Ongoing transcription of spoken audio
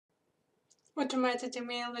Automated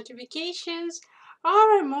email notifications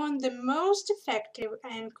are among the most effective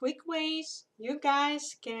and quick ways you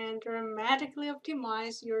guys can dramatically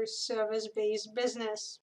optimize your service-based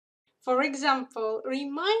business. For example,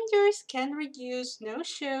 reminders can reduce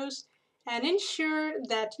no-shows and ensure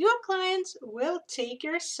that your clients will take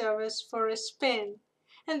your service for a spin.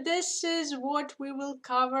 And this is what we will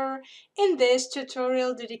cover in this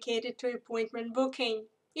tutorial dedicated to appointment booking.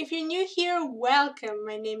 If you're new here, welcome.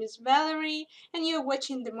 My name is Valerie and you're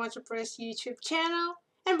watching the MotoPress YouTube channel.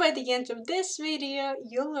 And by the end of this video,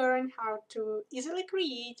 you'll learn how to easily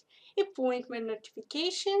create appointment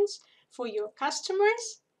notifications for your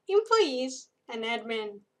customers, employees, and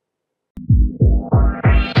admin.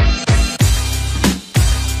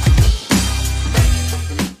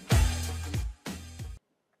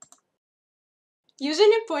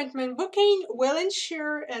 Using appointment booking will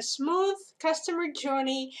ensure a smooth customer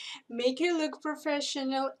journey, make you look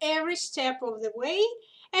professional every step of the way,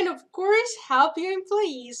 and of course help your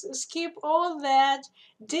employees skip all that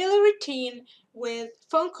daily routine with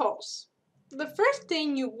phone calls. The first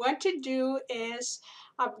thing you want to do is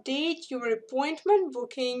update your appointment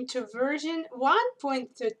booking to version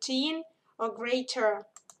 1.13 or greater.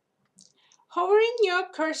 Hovering your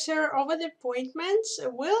cursor over the appointments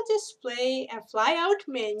will display a flyout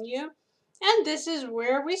menu, and this is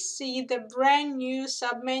where we see the brand new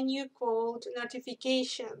submenu called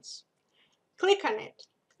Notifications. Click on it.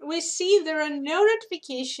 We see there are no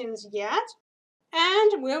notifications yet,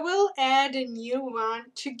 and we will add a new one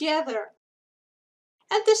together.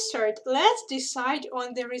 At the start, let's decide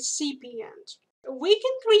on the recipient. We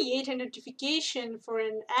can create a notification for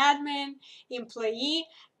an admin, employee,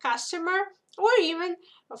 customer, or even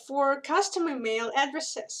for custom email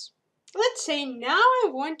addresses. Let's say now I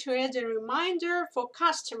want to add a reminder for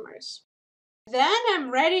customers. Then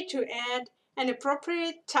I'm ready to add an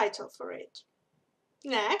appropriate title for it.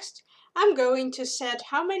 Next, I'm going to set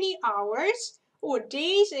how many hours or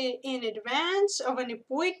days in advance of an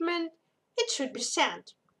appointment it should be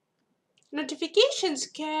sent. Notifications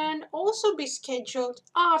can also be scheduled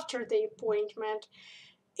after the appointment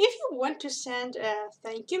if you want to send a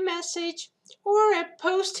thank you message or a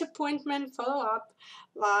post-appointment follow-up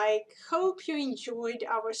like "Hope you enjoyed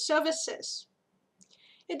our services."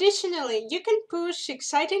 Additionally, you can push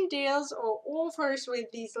exciting deals or offers with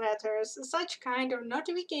these letters. Such kind of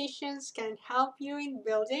notifications can help you in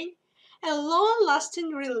building a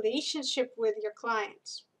long-lasting relationship with your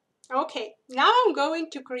clients. Okay, now I'm going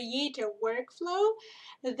to create a workflow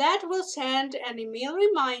that will send an email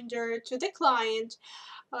reminder to the client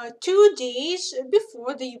 2 days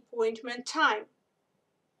before the appointment time.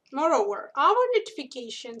 Moreover, our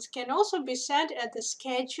notifications can also be sent at the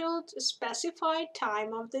scheduled specified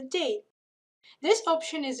time of the day. This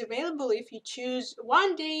option is available if you choose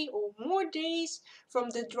 1 day or more days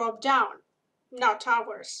from the drop-down, not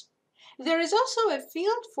hours. There is also a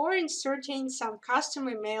field for inserting some custom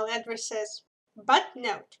email addresses. But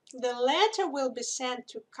note, the letter will be sent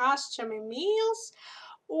to custom emails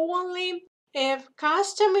only if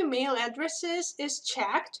custom email addresses is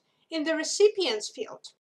checked in the recipients field.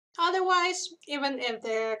 Otherwise, even if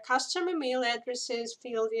the custom email addresses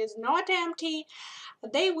field is not empty,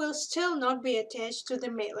 they will still not be attached to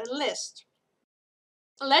the mailing list.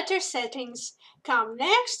 Letter settings come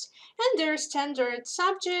next, and their standard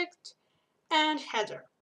subject and header.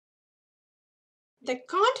 The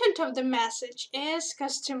content of the message is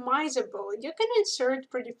customizable. You can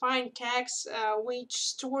insert predefined tags which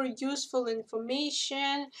store useful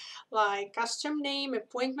information like custom name,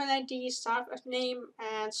 appointment ID, staff name,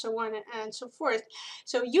 and so on and so forth.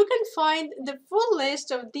 So you can find the full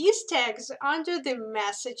list of these tags under the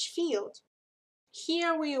message field.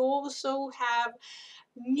 Here we also have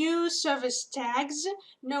new service tags,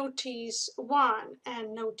 Notice 1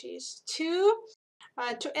 and Notice 2.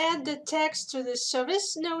 To add the text to the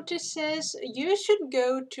service notices, you should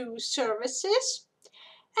go to Services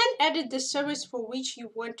and edit the service for which you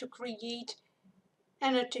want to create a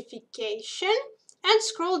notification and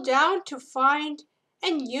scroll down to find a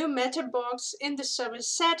new meta box in the service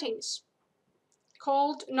settings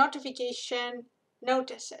called Notification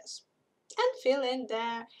Notices and fill in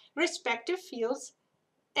the respective fields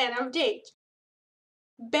and update.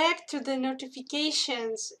 Back to the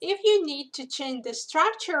notifications. If you need to change the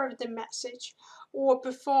structure of the message or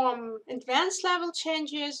perform advanced level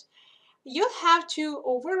changes, you'll have to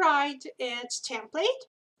override its template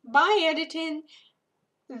by editing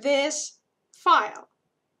this file.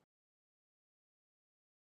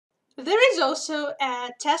 There is also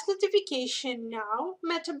a test notification now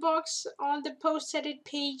meta box on the post edit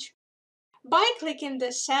page. By clicking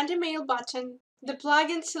the Send Email button, The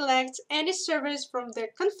plugin selects any service from the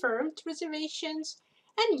confirmed reservations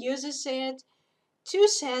and uses it to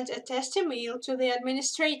send a test email to the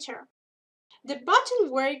administrator. The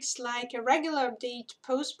button works like a regular update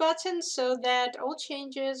post button so that all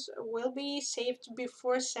changes will be saved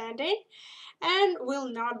before sending and will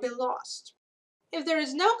not be lost. If there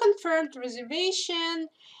is no confirmed reservation,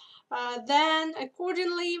 then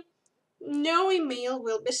accordingly, no email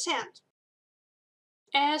will be sent.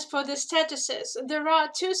 As for the statuses, there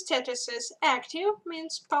are two statuses: active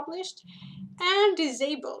means published and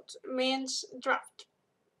disabled means draft.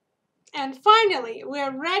 And finally, we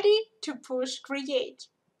are ready to push create.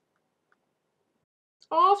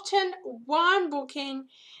 Often one booking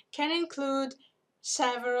can include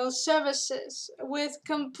several services with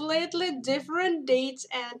completely different dates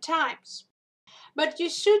and times. But you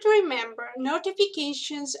should remember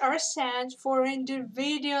notifications are sent for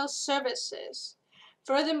individual services.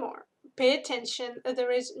 Furthermore, pay attention,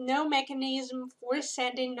 there is no mechanism for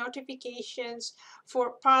sending notifications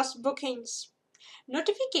for past bookings.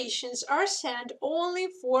 Notifications are sent only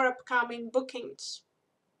for upcoming bookings.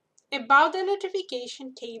 About the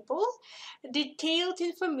notification table, detailed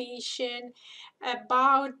information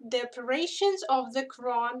about the operations of the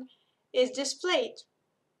cron is displayed.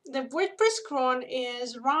 The WordPress cron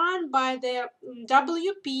is run by the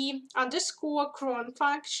WP_cron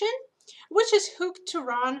function, which is hooked to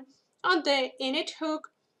run on the init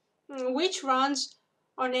hook, which runs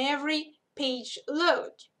on every page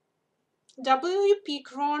load. WP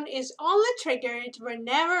cron is only triggered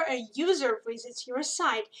whenever a user visits your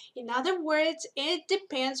site. In other words, it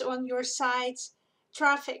depends on your site's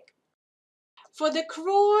traffic. For the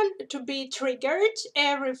cron to be triggered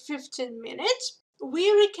every 15 minutes, we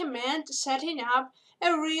recommend setting up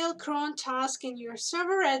a real cron task in your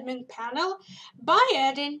server admin panel by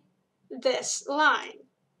adding this line.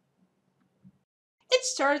 It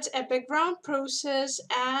starts a background process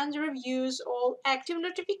and reviews all active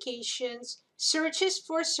notifications, searches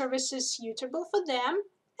for services suitable for them,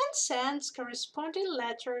 and sends corresponding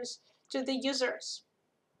letters to the users.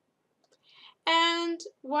 And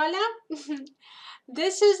voila!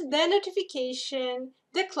 This is the notification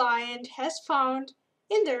the client has found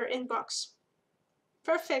in their inbox.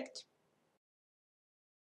 Perfect.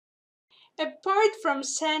 Apart from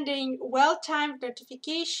sending well-timed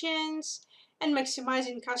notifications and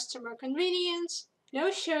maximizing customer convenience,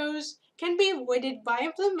 no-shows can be avoided by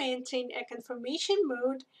implementing a confirmation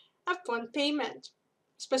mode upon payment.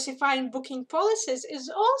 Specifying booking policies is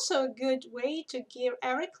also a good way to give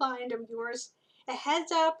every client of yours a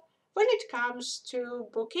heads up when it comes to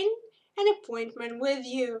booking an appointment with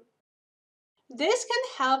you. This can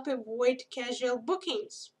help avoid casual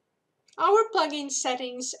bookings. Our plugin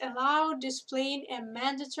settings allow displaying a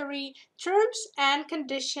mandatory terms and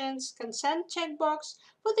conditions consent checkbox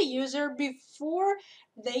for the user before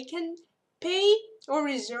they can pay or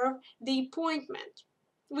reserve the appointment.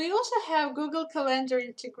 We also have Google Calendar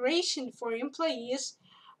integration for employees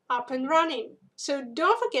up and running. So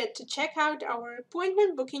don't forget to check out our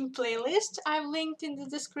appointment booking playlist I've linked in the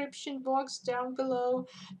description box down below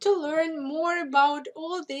to learn more about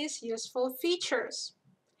all these useful features.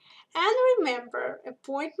 And remember,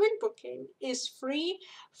 appointment booking is free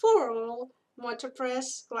for all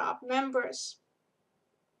MotoPress Club members.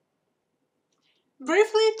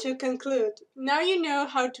 Briefly to conclude, now you know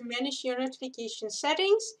how to manage your notification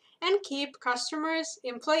settings and keep customers,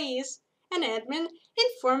 employees, and admin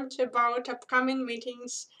informed about upcoming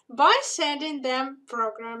meetings by sending them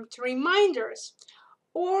programmed reminders,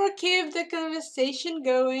 or keep the conversation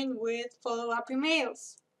going with follow-up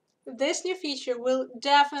emails. This new feature will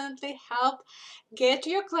definitely help get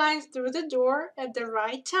your clients through the door at the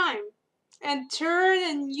right time and turn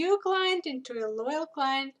a new client into a loyal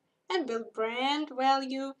client and build brand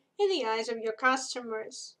value in the eyes of your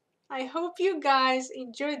customers. I hope you guys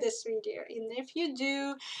enjoyed this video, and if you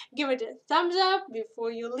do, give it a thumbs up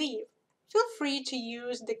before you leave. Feel free to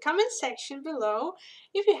use the comment section below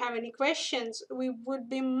if you have any questions. We would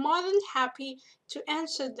be more than happy to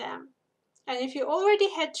answer them. And if you already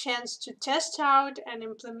had chance to test out and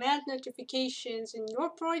implement notifications in your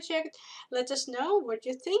project, let us know what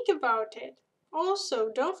you think about it. Also,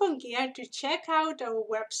 don't forget to check out our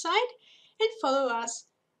website and follow us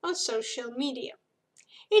on social media.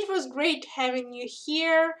 It was great having you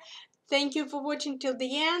here. Thank you for watching till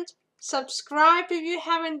the end. Subscribe if you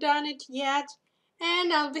haven't done it yet,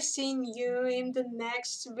 and I'll be seeing you in the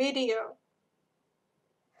next video.